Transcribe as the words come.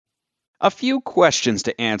A few questions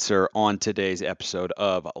to answer on today's episode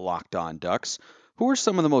of Locked On Ducks. Who are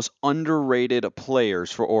some of the most underrated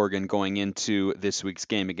players for Oregon going into this week's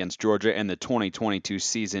game against Georgia and the 2022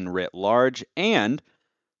 season writ large? And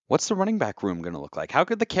what's the running back room going to look like? How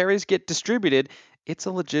could the carries get distributed? It's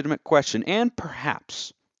a legitimate question, and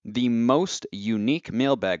perhaps the most unique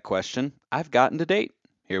mailbag question I've gotten to date.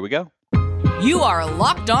 Here we go. You are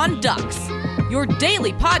Locked On Ducks, your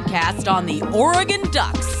daily podcast on the Oregon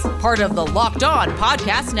Ducks, part of the Locked On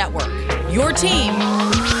Podcast Network. Your team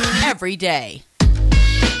every day.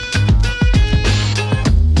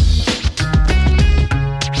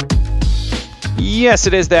 Yes,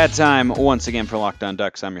 it is that time once again for Locked On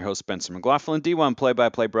Ducks. I'm your host, Spencer McLaughlin, D1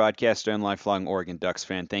 play-by-play broadcaster and lifelong Oregon Ducks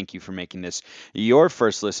fan. Thank you for making this your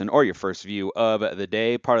first listen or your first view of the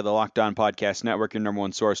day. Part of the Locked On Podcast Network, your number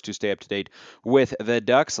one source to stay up to date with the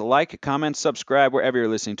Ducks. Like, comment, subscribe wherever you're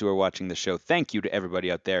listening to or watching the show. Thank you to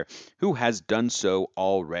everybody out there who has done so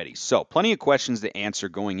already. So, plenty of questions to answer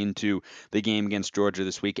going into the game against Georgia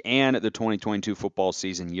this week and the 2022 football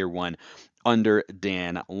season, year one under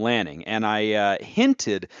Dan Lanning. And I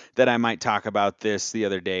hinted that I might talk about this the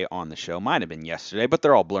other day on the show. Might have been yesterday, but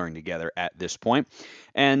they're all blurring together at this point.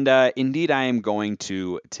 And indeed, I am going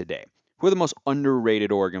to today. Who are the most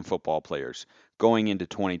underrated Oregon football players going into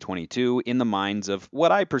 2022 in the minds of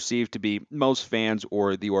what I perceive to be most fans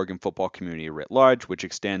or the Oregon football community writ large, which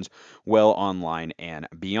extends well online and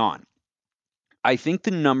beyond? I think the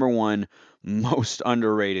number one most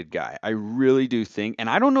underrated guy, I really do think, and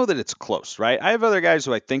I don't know that it's close, right? I have other guys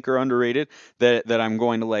who I think are underrated that I'm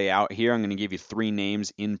going to lay out here. I'm going to give you three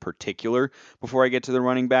names in particular before I get to the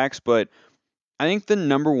running backs, but I think the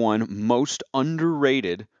number one most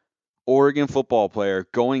underrated Oregon football player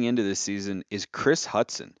going into this season is Chris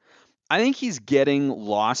Hudson. I think he's getting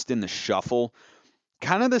lost in the shuffle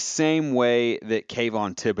kind of the same way that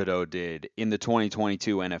Kayvon Thibodeaux did in the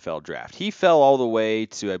 2022 NFL draft. He fell all the way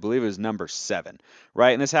to, I believe it was number 7, right?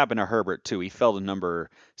 And this happened to Herbert too. He fell to number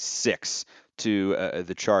 6 to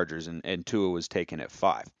the Chargers, and Tua was taken at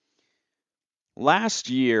 5. Last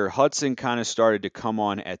year, Hudson kind of started to come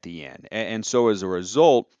on at the end. And so as a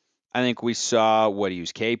result, I think we saw what he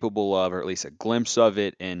was capable of, or at least a glimpse of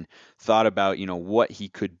it, and thought about, what he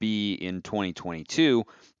could be in 2022.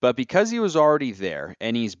 But because he was already there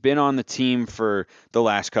and he's been on the team for the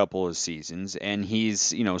last couple of seasons and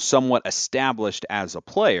he's, somewhat established as a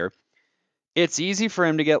player, it's easy for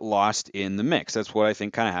him to get lost in the mix. That's what I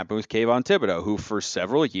think kind of happened with Kayvon Thibodeaux, who for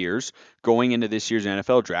several years going into this year's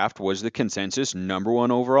NFL draft was the consensus number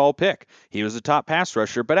one overall pick. He was a top pass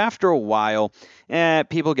rusher, but after a while,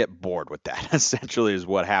 people get bored with that, essentially is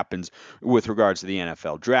what happens with regards to the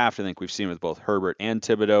NFL draft. I think we've seen with both Herbert and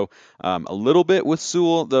Thibodeaux, a little bit with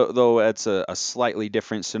Sewell, though that's a slightly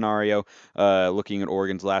different scenario, looking at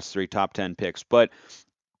Oregon's last 3 top 10 picks. But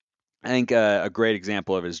I think a great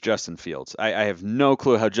example of it is Justin Fields. I have no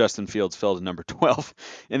clue how Justin Fields fell to number 12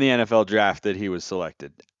 in the NFL draft that he was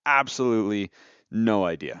selected. Absolutely no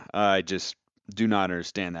idea. I just do not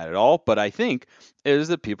understand that at all. But I think it is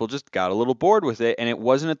that people just got a little bored with it, and it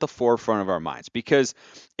wasn't at the forefront of our minds because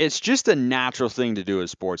it's just a natural thing to do as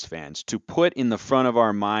sports fans, to put in the front of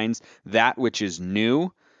our minds that which is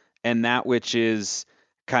new and that which is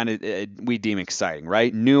kind of we deem exciting,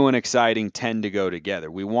 right? New and exciting tend to go together.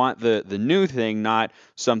 We want the new thing, not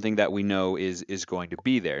something that we know is going to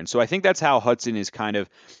be there. And so I think that's how Hudson is kind of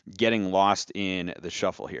getting lost in the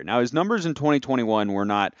shuffle here. Now, his numbers in 2021 were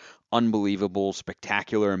not unbelievable,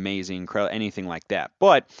 spectacular, amazing, incredible, anything like that.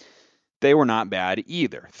 But they were not bad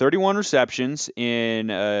either. 31 receptions in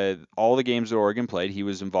all the games that Oregon played. He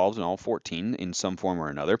was involved in all 14 in some form or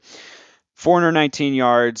another. 419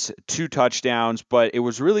 yards, 2 touchdowns, but it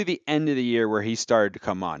was really the end of the year where he started to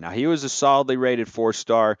come on. Now, he was a solidly rated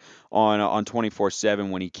 4-star on 24/7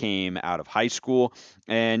 when he came out of high school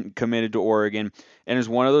and committed to Oregon, and is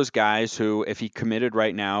one of those guys who, if he committed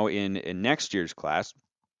right now in next year's class,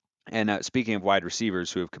 and speaking of wide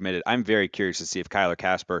receivers who have committed, I'm very curious to see if Kyler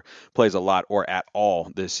Casper plays a lot or at all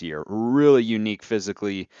this year. Really unique,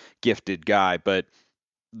 physically gifted guy, but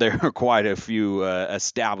there are quite a few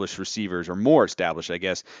established receivers, or more established, I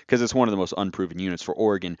guess, because it's one of the most unproven units for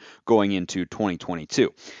Oregon going into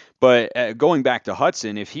 2022. But going back to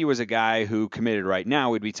Hudson, if he was a guy who committed right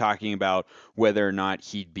now, we'd be talking about whether or not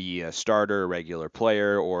he'd be a starter, a regular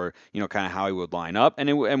player, or kind of how he would line up, and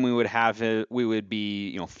we would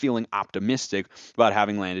be feeling optimistic about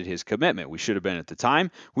having landed his commitment. We should have been at the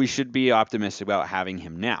time. We should be optimistic about having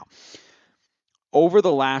him now. over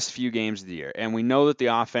the last few games of the year, and we know that the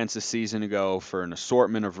offense a season ago, for an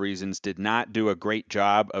assortment of reasons, did not do a great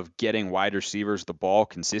job of getting wide receivers the ball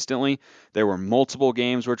consistently. There were multiple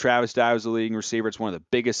games where Travis Dye was the leading receiver. It's one of the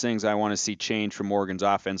biggest things I want to see change from Oregon's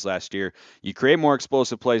offense last year. You create more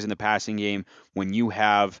explosive plays in the passing game when you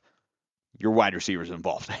have your wide receivers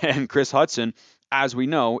involved. And Chris Hudson, as we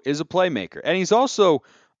know, is a playmaker. And he's also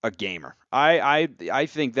a gamer. I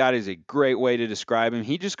think that is a great way to describe him.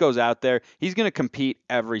 He just goes out there. He's going to compete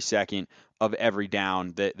every second of every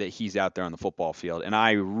down that he's out there on the football field. And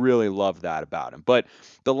I really love that about him. But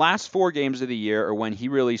the last 4 games of the year are when he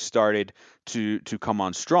really started to come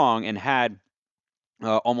on strong and had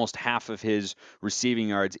almost half of his receiving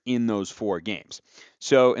yards in those 4 games.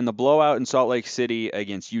 So in the blowout in Salt Lake City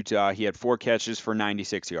against Utah, he had 4 catches for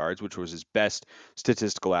 96 yards, which was his best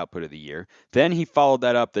statistical output of the year. Then he followed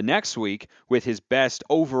that up the next week with his best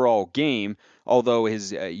overall game, although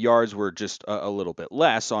his yards were just a little bit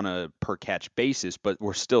less on a per catch basis, but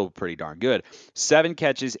were still pretty darn good. 7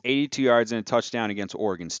 catches, 82 yards, and a touchdown against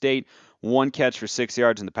Oregon State. 1 catch for 6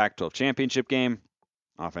 yards in the Pac-12 championship game.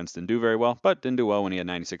 Offense didn't do very well, but didn't do well when he had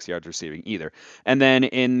 96 yards receiving either. And then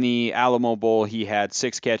in the Alamo Bowl, he had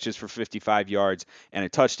 6 catches for 55 yards and a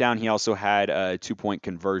touchdown. He also had a 2-point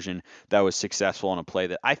conversion that was successful on a play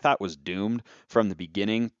that I thought was doomed from the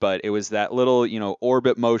beginning, but it was that little,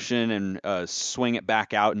 orbit motion and swing it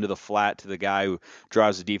back out into the flat to the guy who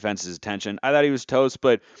draws the defense's attention. I thought he was toast,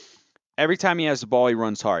 but every time he has the ball, he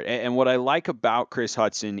runs hard. And what I like about Chris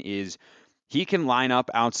Hudson is he can line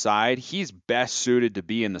up outside. He's best suited to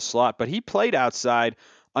be in the slot, but he played outside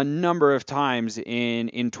a number of times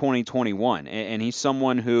in 2021. And he's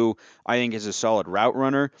someone who I think is a solid route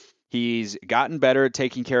runner. He's gotten better at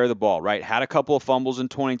taking care of the ball, right? Had a couple of fumbles in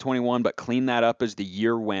 2021, but cleaned that up as the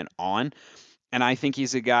year went on. And I think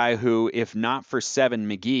he's a guy who, if not for Seven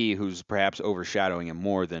McGee, who's perhaps overshadowing him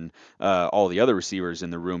more than all the other receivers in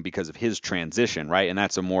the room because of his transition, right? And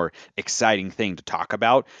that's a more exciting thing to talk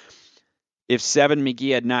about. If Seven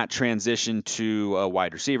McGee had not transitioned to a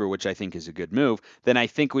wide receiver, which I think is a good move, then I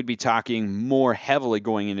think we'd be talking more heavily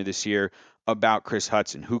going into this year about Chris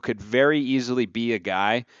Hudson, who could very easily be a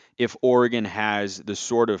guy if Oregon has the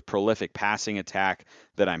sort of prolific passing attack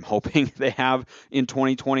that I'm hoping they have in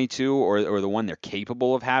 2022 or the one they're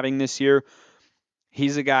capable of having this year.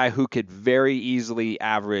 He's a guy who could very easily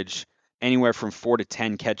average anywhere from 4 to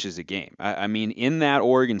 10 catches a game. I mean, in that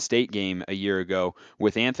Oregon State game a year ago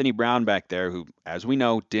with Anthony Brown back there, who, as we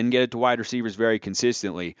know, didn't get it to wide receivers very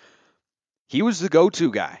consistently, he was the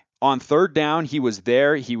go-to guy. On third down, he was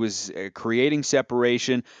there. He was creating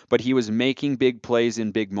separation, but he was making big plays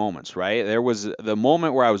in big moments, right? There was the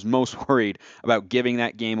moment where I was most worried about giving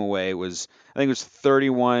that game away was, I think it was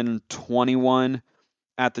 31-21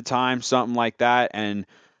 at the time, something like that. And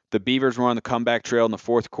the Beavers were on the comeback trail in the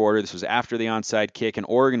fourth quarter. This was after the onside kick, and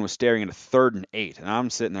Oregon was staring at a 3rd and 8. And I'm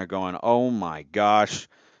sitting there going, oh my gosh,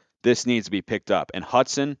 this needs to be picked up. And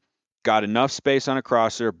Hudson got enough space on a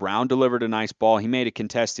crosser. Brown delivered a nice ball. He made a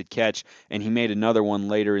contested catch, and he made another one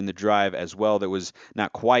later in the drive as well that was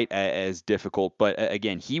not quite as difficult. But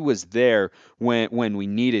again, he was there when we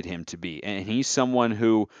needed him to be. And he's someone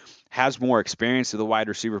who has more experience at the wide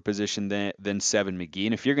receiver position than Seven McGee.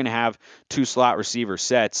 And if you're going to have 2 slot receiver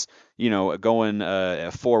sets,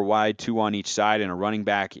 going 4 wide, 2 on each side, and a running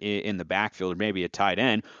back in the backfield, or maybe a tight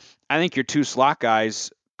end, I think your 2 slot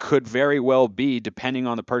guys could very well be, depending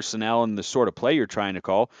on the personnel and the sort of play you're trying to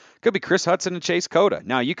call, could be Chris Hudson and Chase Cota.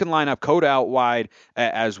 Now, you can line up Cota out wide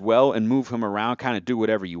as well and move him around, kind of do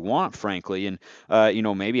whatever you want, frankly. And,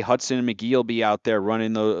 maybe Hudson and McGee will be out there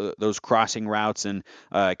running those crossing routes and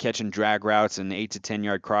catching drag routes and 8 to 10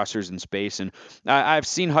 yard crossers in space. And I've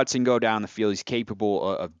seen Hudson go down the field. He's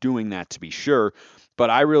capable of doing that, to be sure. But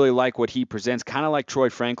I really like what he presents, kind of like Troy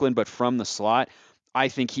Franklin, but from the slot. I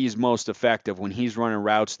think he's most effective when he's running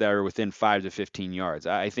routes that are within 5 to 15 yards.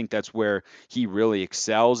 I think that's where he really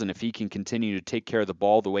excels, and if he can continue to take care of the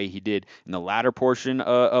ball the way he did in the latter portion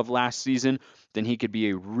of last season, then he could be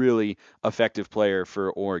a really effective player for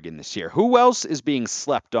Oregon this year. Who else is being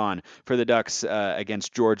slept on for the Ducks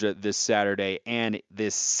against Georgia this Saturday and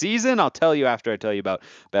this season? I'll tell you after I tell you about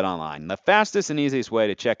BetOnline, the fastest and easiest way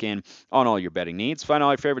to check in on all your betting needs. Find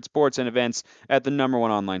all your favorite sports and events at the #1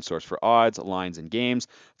 online source for odds, lines, and games.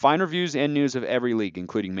 Find reviews and news of every league,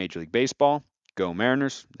 including Major League Baseball. Go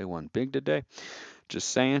Mariners. They won big today. Just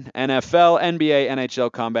saying. NFL, NBA, NHL,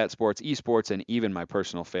 combat sports, esports, and even my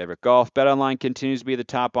personal favorite, golf. BetOnline continues to be the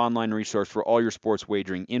top online resource for all your sports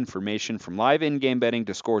wagering information, from live in-game betting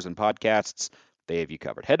to scores and podcasts. They have you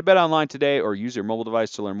covered. Head to BetOnline today or use your mobile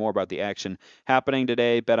device to learn more about the action happening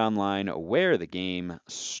today. BetOnline, where the game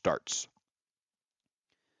starts.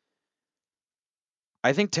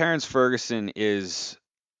 I think Terrence Ferguson is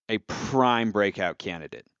a prime breakout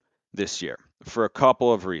candidate this year for a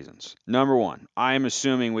couple of reasons. Number one, I am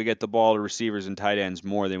assuming we get the ball to receivers and tight ends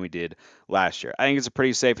more than we did last year. I think it's a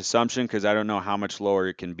pretty safe assumption because I don't know how much lower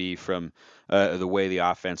it can be from the way the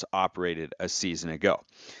offense operated a season ago.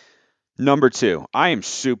 Number two, I am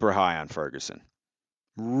super high on Ferguson.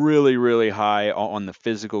 Really, really high on the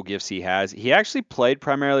physical gifts he has. He actually played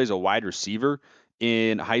primarily as a wide receiver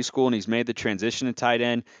in high school, and he's made the transition to tight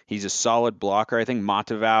end. He's a solid blocker. I think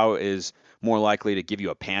Matavao is more likely to give you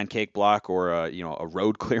a pancake block or a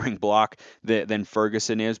road clearing block than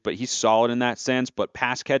Ferguson is, but he's solid in that sense. But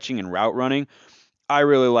pass catching and route running, I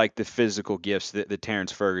really like the physical gifts that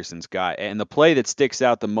Terrence Ferguson's got. And the play that sticks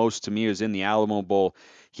out the most to me is in the Alamo Bowl.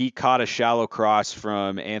 He caught a shallow cross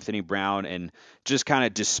from Anthony Brown and just kind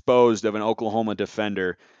of disposed of an Oklahoma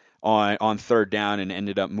defender on third down and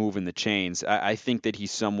ended up moving the chains. I think that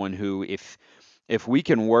he's someone who, if we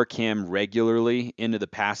can work him regularly into the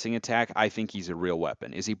passing attack, I think he's a real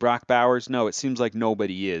weapon. Is he Brock Bowers? No, it seems like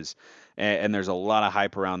nobody is. And there's a lot of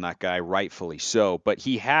hype around that guy, rightfully so. But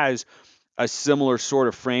he has a similar sort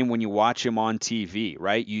of frame when you watch him on TV,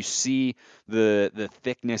 right? You see the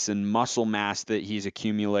thickness and muscle mass that he's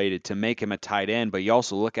accumulated to make him a tight end, but you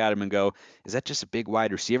also look at him and go, is that just a big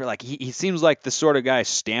wide receiver? Like he seems like the sort of guy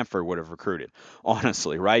Stanford would have recruited,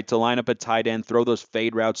 honestly, right? To line up a tight end, throw those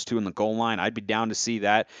fade routes to in the goal line. I'd be down to see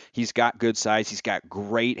that. He's got good size. He's got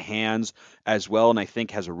great hands as well, and I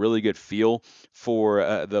think has a really good feel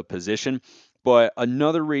for the position. But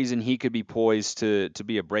another reason he could be poised to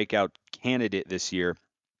be a breakout candidate this year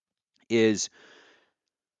is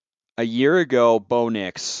a year ago, Bo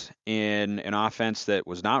Nix, in an offense that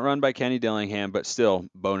was not run by Kenny Dillingham, but still,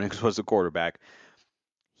 Bo Nix was the quarterback.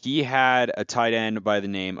 He had a tight end by the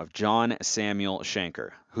name of John Samuel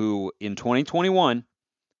Shanker, who in 2021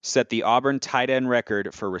 set the Auburn tight end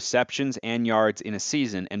record for receptions and yards in a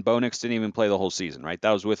season, and Bo Nix didn't even play the whole season, right?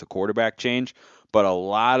 That was with a quarterback change, but a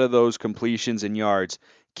lot of those completions and yards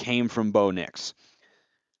came from Bo Nix.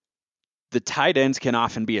 The tight ends can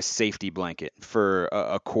often be a safety blanket for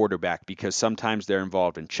a quarterback because sometimes they're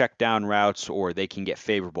involved in check down routes or they can get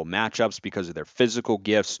favorable matchups because of their physical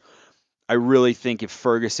gifts. I really think if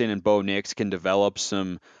Ferguson and Bo Nix can develop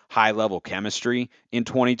some high level chemistry in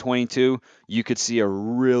 2022, you could see a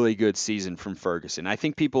really good season from Ferguson. I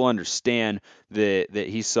think people understand that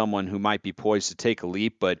he's someone who might be poised to take a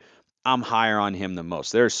leap, but I'm higher on him than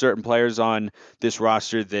most. There are certain players on this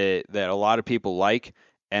roster that a lot of people like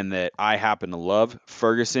and that I happen to love.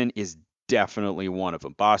 Ferguson is definitely one of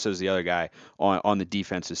them. Bossa is the other guy on the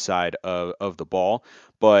defensive side of the ball.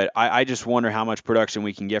 But I just wonder how much production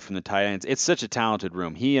we can get from the tight ends. It's such a talented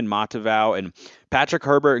room. He and Matavao and Patrick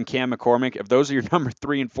Herbert and Cam McCormick, if those are your number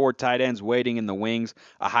 3 and 4 tight ends waiting in the wings,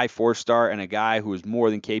 a high 4-star and a guy who is more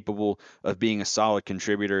than capable of being a solid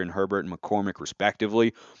contributor in Herbert and McCormick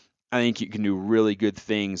respectively, I think you can do really good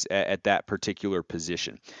things at that particular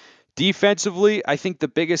position. Defensively, I think the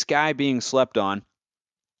biggest guy being slept on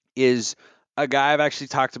is a guy I've actually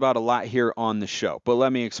talked about a lot here on the show, but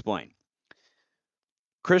let me explain.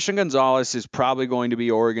 Christian Gonzalez is probably going to be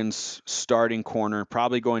Oregon's starting corner,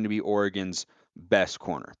 probably going to be Oregon's best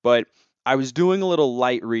corner. But I was doing a little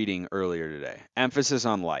light reading earlier today, emphasis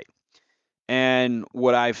on light. And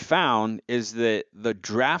what I've found is that the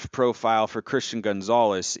draft profile for Christian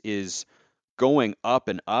Gonzalez is going up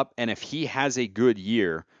and up. And if he has a good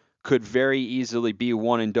year, could very easily be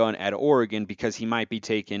one and done at Oregon because he might be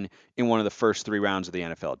taken in one of the first 3 rounds of the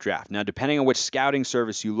NFL draft. Now, depending on which scouting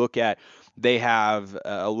service you look at, they have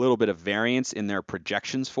a little bit of variance in their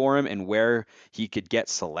projections for him and where he could get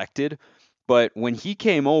selected. But when he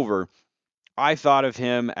came over, I thought of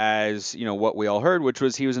him as, what we all heard, which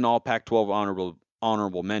was he was an all Pac-12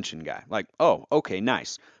 honorable mention guy. Like, oh, okay,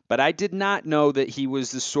 nice. But I did not know that he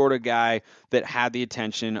was the sort of guy that had the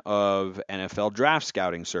attention of NFL draft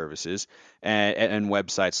scouting services and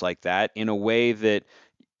websites like that in a way that,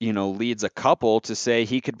 leads a couple to say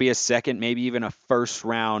he could be a second, maybe even a first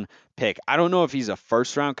round pick. I don't know if he's a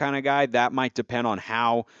first round kind of guy. That might depend on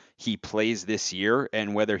how he plays this year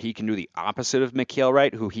and whether he can do the opposite of Mikael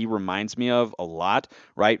Wright, who he reminds me of a lot,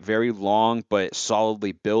 right? Very long, but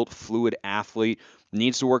solidly built, fluid athlete.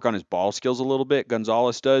 Needs to work on his ball skills a little bit,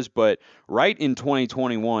 Gonzalez does, but right in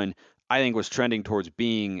 2021, I think was trending towards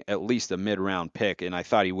being at least a mid-round pick, and I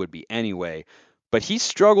thought he would be anyway. But he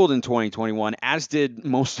struggled in 2021, as did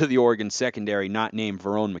most of the Oregon secondary, not named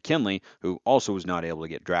Verone McKinley, who also was not able to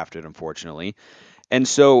get drafted, unfortunately. And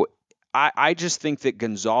so I just think that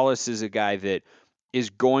Gonzalez is a guy that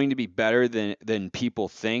is going to be better than people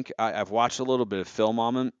think. I've watched a little bit of film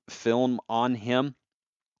on him.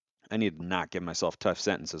 I need to not give myself tough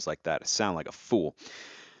sentences like that. I sound like a fool.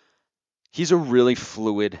 He's a really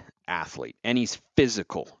fluid athlete, and he's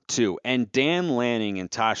physical too. And Dan Lanning and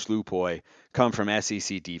Tosh Lupoy come from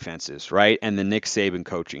SEC defenses, right? And the Nick Saban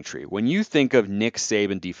coaching tree. When you think of Nick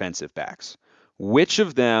Saban defensive backs, which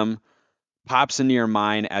of them pops into your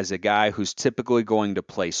mind as a guy who's typically going to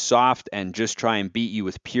play soft and just try and beat you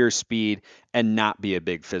with pure speed and not be a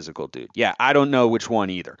big physical dude? Yeah, I don't know which one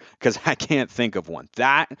either because I can't think of one.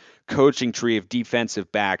 That coaching tree of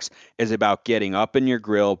defensive backs is about getting up in your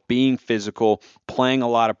grill, being physical, playing a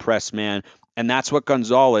lot of press man. And that's what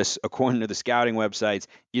Gonzalez, according to the scouting websites,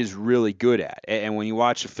 is really good at. And when you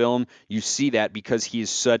watch the film, you see that because he is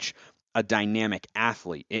such a dynamic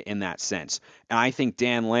athlete in that sense. And I think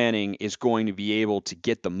Dan Lanning is going to be able to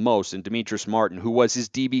get the most. And Demetrius Martin, who was his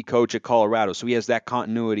DB coach at Colorado, so he has that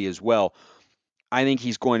continuity as well. I think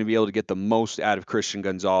he's going to be able to get the most out of Christian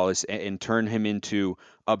Gonzalez and turn him into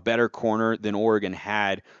a better corner than Oregon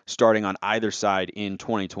had starting on either side in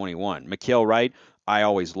 2021. Mikael Wright, I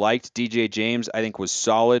always liked. DJ James, I think, was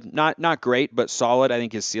solid. Not great, but solid. I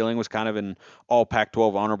think his ceiling was kind of an all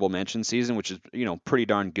Pac-12 honorable mention season, which is, pretty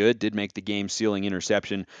darn good. Did make the game sealing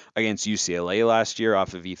interception against UCLA last year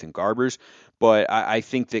off of Ethan Garbers. But I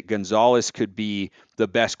think that Gonzalez could be the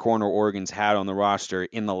best corner Oregon's had on the roster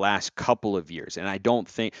in the last couple of years. And I don't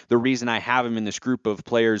think the reason I have him in this group of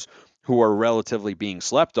players who are relatively being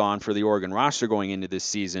slept on for the Oregon roster going into this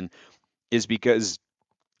season is because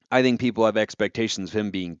I think people have expectations of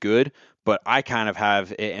him being good, but I kind of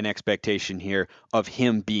have an expectation here of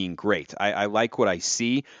him being great. I like what I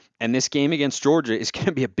see, and this game against Georgia is going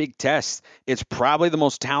to be a big test. It's probably the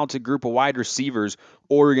most talented group of wide receivers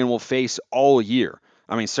Oregon will face all year.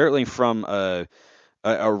 I mean, certainly from a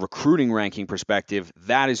recruiting ranking perspective,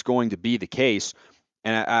 that is going to be the case.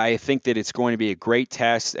 And I think that it's going to be a great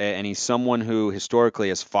test. And he's someone who historically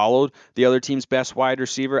has followed the other team's best wide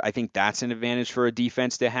receiver. I think that's an advantage for a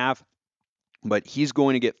defense to have. But he's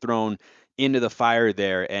going to get thrown into the fire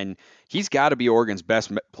there. And he's got to be Oregon's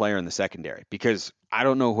best player in the secondary because I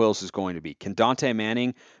don't know who else is going to be. Can Dante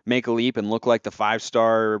Manning make a leap and look like the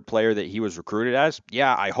 5-star player that he was recruited as?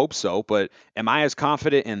 Yeah, I hope so. But am I as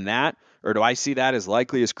confident in that? Or do I see that as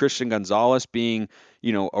likely as Christian Gonzalez being,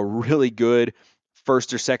 a really good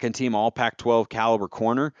first or second team all Pac-12 caliber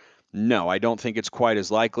corner? No, I don't think it's quite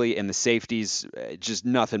as likely. And the safeties, just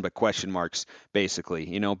nothing but question marks, basically.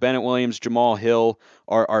 Bennett Williams, Jamal Hill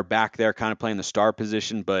are back there kind of playing the star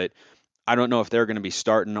position, but I don't know if they're going to be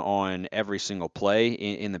starting on every single play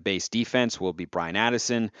in the base defense. Will be Brian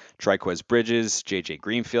Addison, Triquez Bridges, J.J.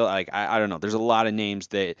 Greenfield. I don't know. There's a lot of names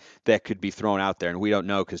that could be thrown out there, and we don't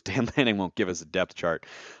know because Dan Lanning won't give us a depth chart.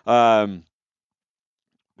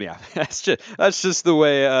 Yeah, that's just the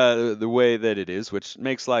way that it is, which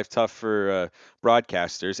makes life tough for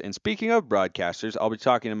broadcasters. And speaking of broadcasters, I'll be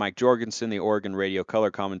talking to Mike Jorgensen, the Oregon radio color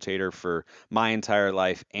commentator for my entire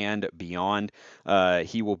life and beyond.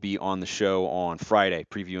 He will be on the show on Friday,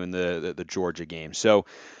 previewing the Georgia game. So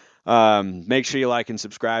make sure you like and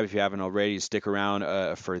subscribe if you haven't already. Stick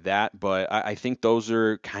around for that. But I think those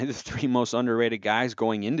are kind of the three most underrated guys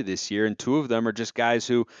going into this year. And two of them are just guys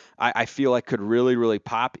who I feel like could really, really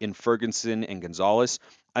pop in Ferguson and Gonzalez.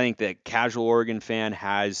 I think that casual Oregon fan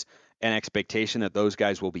has an expectation that those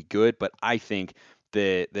guys will be good. But I think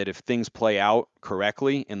that if things play out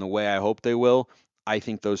correctly in the way I hope they will, I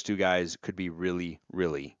think those two guys could be really,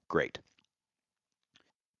 really great.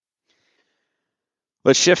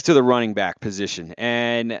 Let's shift to the running back position.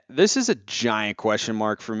 And this is a giant question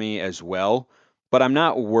mark for me as well, but I'm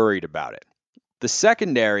not worried about it. The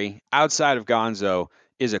secondary outside of Gonzo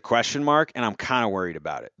is a question mark, and I'm kind of worried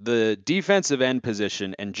about it. The defensive end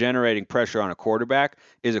position and generating pressure on a quarterback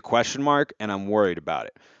is a question mark, and I'm worried about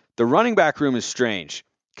it. The running back room is strange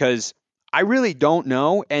because I really don't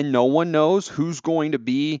know, and no one knows who's going to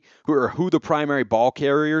be or who the primary ball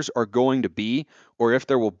carriers are going to be, or if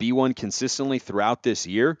there will be one consistently throughout this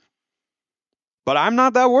year. But I'm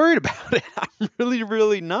not that worried about it. I'm really,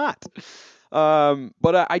 really not.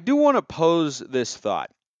 But I do want to pose this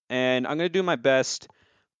thought, and I'm going to do my best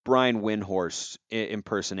Brian Windhorst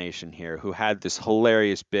impersonation here, who had this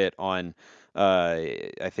hilarious bit on,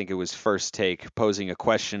 I think it was First Take, posing a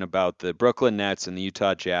question about the Brooklyn Nets and the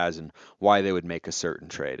Utah Jazz and why they would make a certain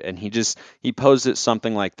trade. And he posed it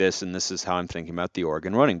something like this, and this is how I'm thinking about the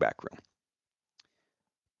Oregon running back room.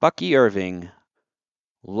 Bucky Irving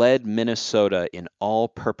led Minnesota in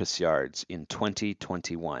all-purpose yards in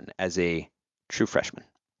 2021 as a true freshman.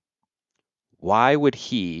 Why would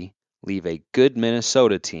he leave a good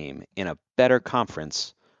Minnesota team in a better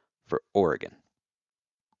conference for Oregon?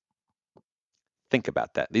 Think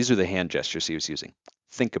about that. These are the hand gestures he was using.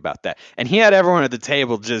 Think about that. And he had everyone at the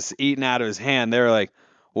table just eating out of his hand. They were like,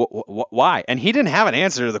 why? And he didn't have an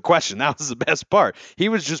answer to the question. That was the best part. He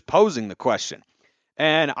was just posing the question.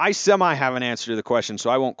 And I semi have an answer to the question, so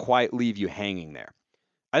I won't quite leave you hanging there.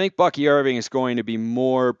 I think Bucky Irving is going to be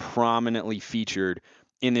more prominently featured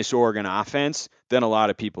in this Oregon offense than a lot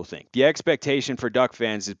of people think. The expectation for Duck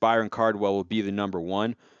fans is Byron Cardwell will be the number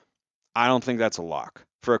one. I don't think that's a lock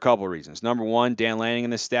for a couple of reasons. Number one, Dan Lanning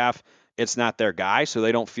and the staff, it's not their guy, so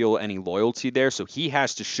they don't feel any loyalty there. So he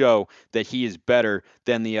has to show that he is better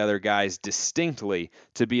than the other guys distinctly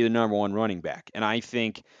to be the number one running back. And I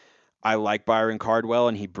think I like Byron Cardwell,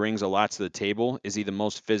 and he brings a lot to the table. Is he the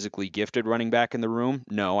most physically gifted running back in the room?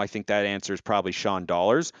 No, I think that answer is probably Sean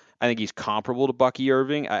Dollars. I think he's comparable to Bucky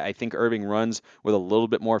Irving. I think Irving runs with a little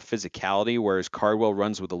bit more physicality, whereas Cardwell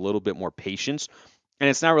runs with a little bit more patience. And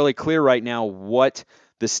it's not really clear right now what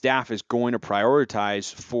the staff is going to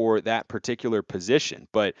prioritize for that particular position.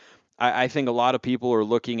 But I think a lot of people are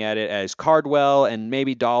looking at it as Cardwell and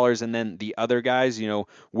maybe Dollars, and then the other guys,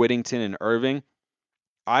 Whittington and Irving.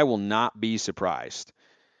 I will not be surprised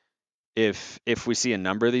if we see a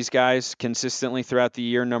number of these guys consistently throughout the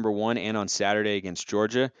year, number one, and on Saturday against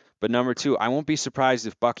Georgia. But number two, I won't be surprised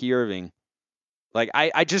if Bucky Irving, like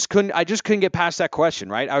I just couldn't get past that question,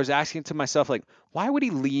 right? I was asking to myself, like, why would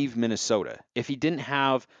he leave Minnesota if he didn't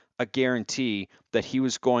have a guarantee that he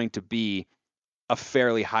was going to be a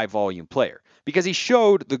fairly high volume player? Because he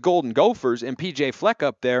showed the Golden Gophers and PJ Fleck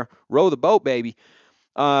up there, row the boat, baby.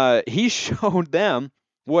 He showed them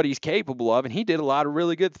what he's capable of, and he did a lot of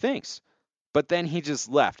really good things. But then he just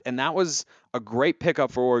left, and that was a great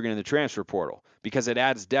pickup for Oregon in the transfer portal because it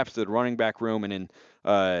adds depth to the running back room. And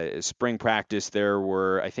in spring practice, there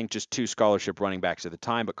were, I think, just 2 scholarship running backs at the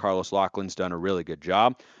time, but Carlos Laughlin's done a really good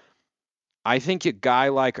job. I think a guy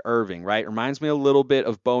like Irving, right, reminds me a little bit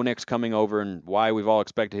of Bo Nix coming over and why we've all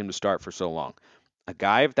expected him to start for so long. A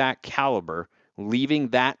guy of that caliber leaving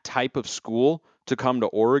that type of school to come to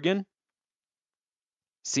Oregon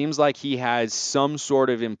seems like he has some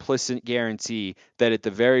sort of implicit guarantee that at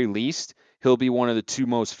the very least he'll be one of the 2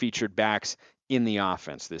 most featured backs in the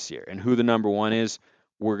offense this year. And who the number one is,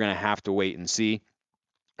 we're going to have to wait and see.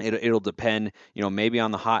 It'll depend, maybe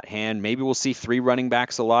on the hot hand. Maybe we'll see 3 running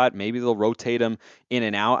backs a lot. Maybe they'll rotate them in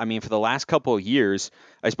and out. I mean, for the last couple of years,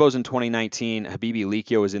 I suppose in 2019, Habibi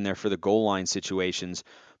Likio was in there for the goal line situations.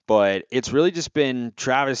 But it's really just been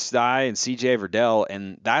Travis Dye and CJ Verdell,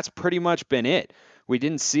 and that's pretty much been it. We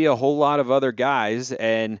didn't see a whole lot of other guys,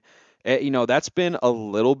 and that's been a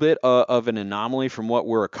little bit of an anomaly from what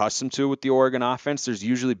we're accustomed to with the Oregon offense. There's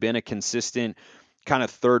usually been a consistent kind of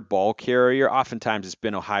third ball carrier. Oftentimes it's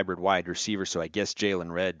been a hybrid wide receiver, so I guess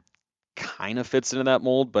Jalen Redd kind of fits into that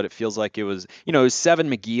mold, but it feels like it was, it was Seven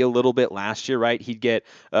McGee a little bit last year, right? He'd get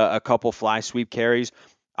a couple fly sweep carries.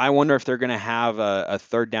 I wonder if they're going to have a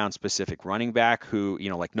third down specific running back who,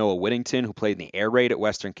 like Noah Whittington, who played in the air raid at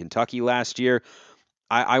Western Kentucky last year.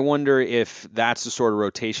 I wonder if that's the sort of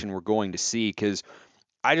rotation we're going to see, because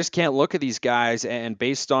I just can't look at these guys and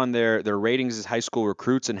based on their ratings as high school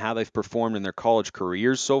recruits and how they've performed in their college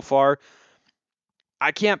careers so far,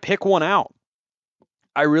 I can't pick one out.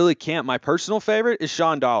 I really can't. My personal favorite is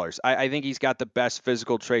Sean Dollars. I think he's got the best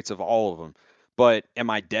physical traits of all of them. But am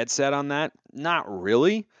I dead set on that? Not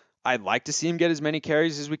really. I'd like to see him get as many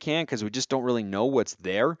carries as we can because we just don't really know what's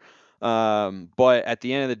there. But at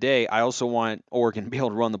the end of the day, I also want Oregon to be able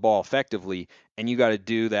to run the ball effectively, and you got to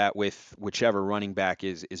do that with whichever running back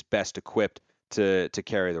is best equipped to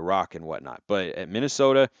carry the rock and whatnot. But at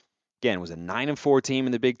Minnesota, again, was a 9-4 team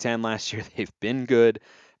in the Big Ten last year. They've been good.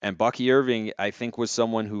 And Bucky Irving, I think, was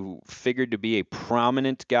someone who figured to be a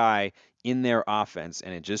prominent guy in their offense.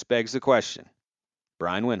 And it just begs the question,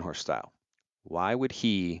 Brian Windhorst style, why would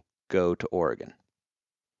he go to Oregon?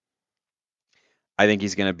 I think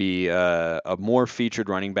he's going to be a more featured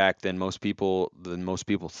running back than most people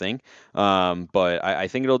think. But I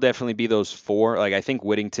think it'll definitely be those 4. Like, I think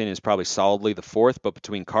Whittington is probably solidly the 4th, but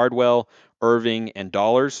between Cardwell, Irving, and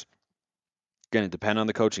Dollars, going to depend on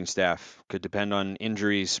the coaching staff. Could depend on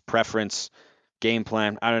injuries, preference, game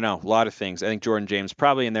plan. I don't know. A lot of things. I think Jordan James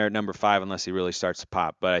probably in there at number 5 unless he really starts to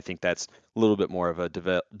pop. But I think that's a little bit more of a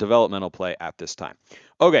developmental play at this time.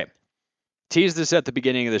 Okay. Teased this at the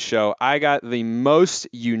beginning of the show. I got the most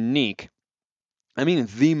unique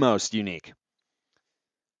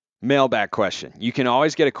mailbag question. You can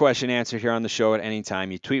always get a question answered here on the show at any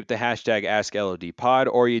time. You tweet the hashtag AskLODPod,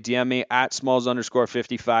 or you DM me at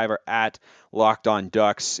Smalls_55 or at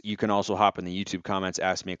LockedOnDucks. You can also hop in the YouTube comments,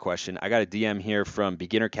 ask me a question. I got a DM here from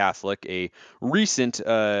Beginner Catholic, a recent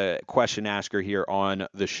question asker here on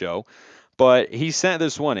the show. But he sent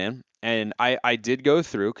this one in, and I did go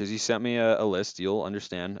through because he sent me a list. You'll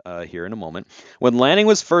understand here in a moment. When Lanning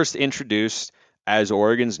was first introduced as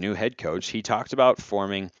Oregon's new head coach, he talked about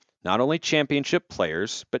forming not only championship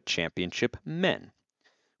players, but championship men.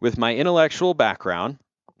 With my intellectual background,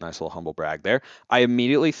 nice little humble brag there, I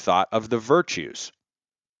immediately thought of the virtues.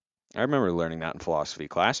 I remember learning that in philosophy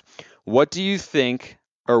class. What do you think,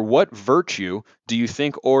 or what virtue do you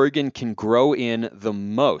think Oregon can grow in the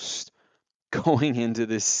most going into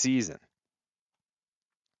this season?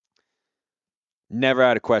 Never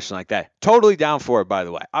had a question like that. Totally down for it, by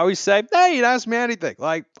the way. I always say, hey, you ask me anything.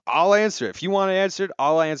 Like, I'll answer it. If you want to answer it,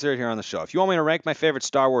 I'll answer it here on the show. If you want me to rank my favorite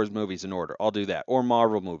Star Wars movies in order, I'll do that. Or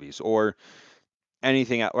Marvel movies, or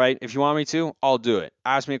anything else, right? If you want me to, I'll do it.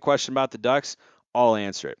 Ask me a question about the Ducks, I'll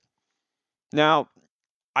answer it. Now,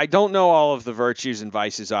 I don't know all of the virtues and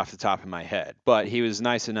vices off the top of my head, but he was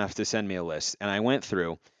nice enough to send me a list, and I went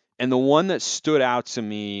through, and the one that stood out to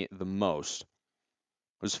me the most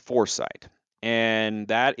was foresight. And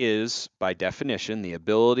that is, by definition, the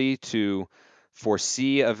ability to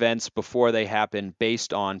foresee events before they happen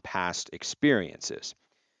based on past experiences.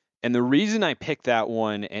 And the reason I picked that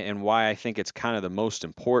one and why I think it's kind of the most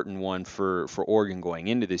important one for Oregon going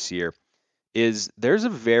into this year is there's a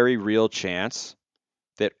very real chance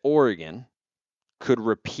that Oregon could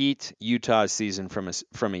repeat Utah's season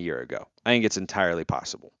from a year ago. I think it's entirely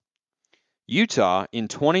possible. Utah in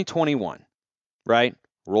 2021, right?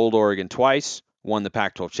 Rolled Oregon twice, won the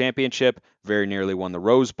Pac-12 championship, very nearly won the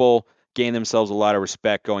Rose Bowl, gained themselves a lot of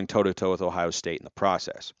respect going toe-to-toe with Ohio State in the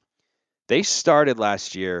process. They started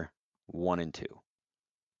last year 1-2.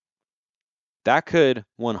 That could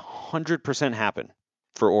 100% happen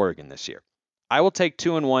for Oregon this year. I will take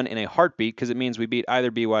 2-1 in a heartbeat because it means we beat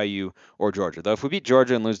either BYU or Georgia. Though if we beat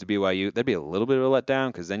Georgia and lose to BYU, that'd be a little bit of a letdown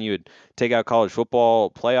because then you would take out college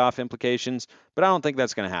football playoff implications. But I don't think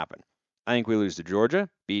that's going to happen. I think we lose to Georgia,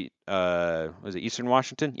 beat was it Eastern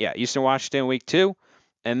Washington? Yeah, Eastern Washington week 2,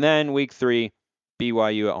 and then week 3,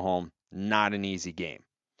 BYU at home. Not an easy game.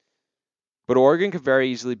 But Oregon could very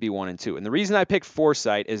easily be 1-2. And the reason I picked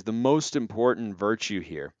foresight as the most important virtue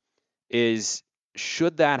here is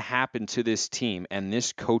should that happen to this team and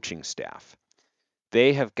this coaching staff,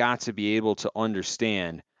 they have got to be able to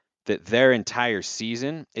understand that their entire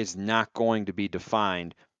season is not going to be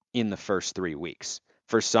defined in the first 3 weeks.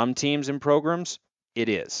 For some teams and programs, it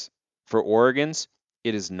is. For Oregon's,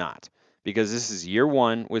 it is not. Because this is year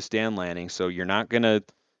 1 with Stan Lanning, so you're not going to,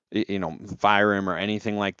 fire him or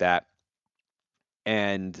anything like that.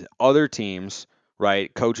 And other teams,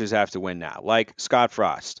 right, coaches have to win now. Like Scott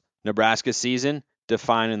Frost, Nebraska season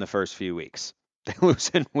defined in the first few weeks. They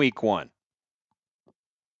lose in week 1.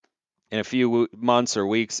 In a few months or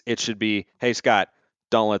weeks, it should be, hey, Scott,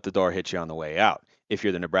 don't let the door hit you on the way out if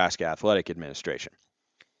you're the Nebraska Athletic Administration.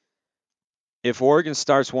 If Oregon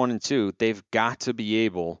starts 1-2, they've got to be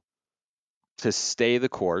able to stay the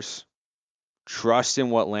course, trust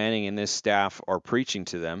in what Lanning and this staff are preaching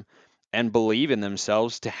to them, and believe in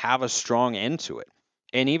themselves to have a strong end to it.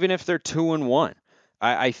 And even if they're 2-1,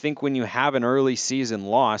 I think when you have an early season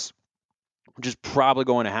loss, which is probably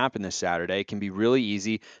going to happen this Saturday, it can be really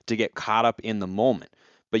easy to get caught up in the moment.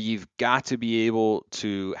 But you've got to be able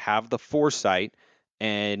to have the foresight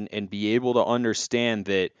and be able to understand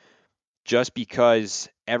that just because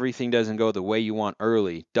everything doesn't go the way you want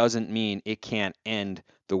early doesn't mean it can't end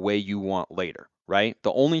the way you want later, right?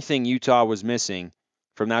 The only thing Utah was missing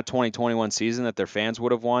from that 2021 season that their fans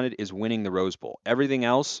would have wanted is winning the Rose Bowl. Everything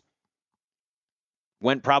else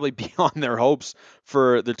went probably beyond their hopes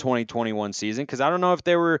for the 2021 season because I don't know if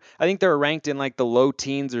I think they were ranked in like the low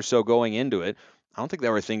teens or so going into it. I don't think they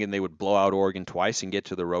were thinking they would blow out Oregon twice and get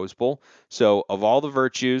to the Rose Bowl. So of all the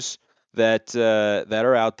virtues that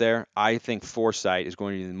are out there, I think foresight is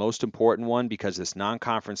going to be the most important one because this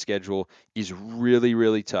non-conference schedule is really,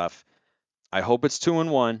 really tough. I hope it's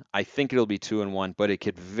 2-1. I think it'll be 2-1, but it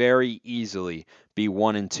could very easily be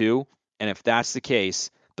 1-2. And if that's the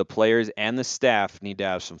case, the players and the staff need to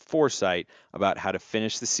have some foresight about how to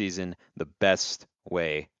finish the season the best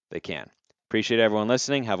way they can. Appreciate everyone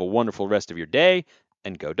listening. Have a wonderful rest of your day,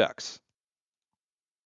 and go Ducks.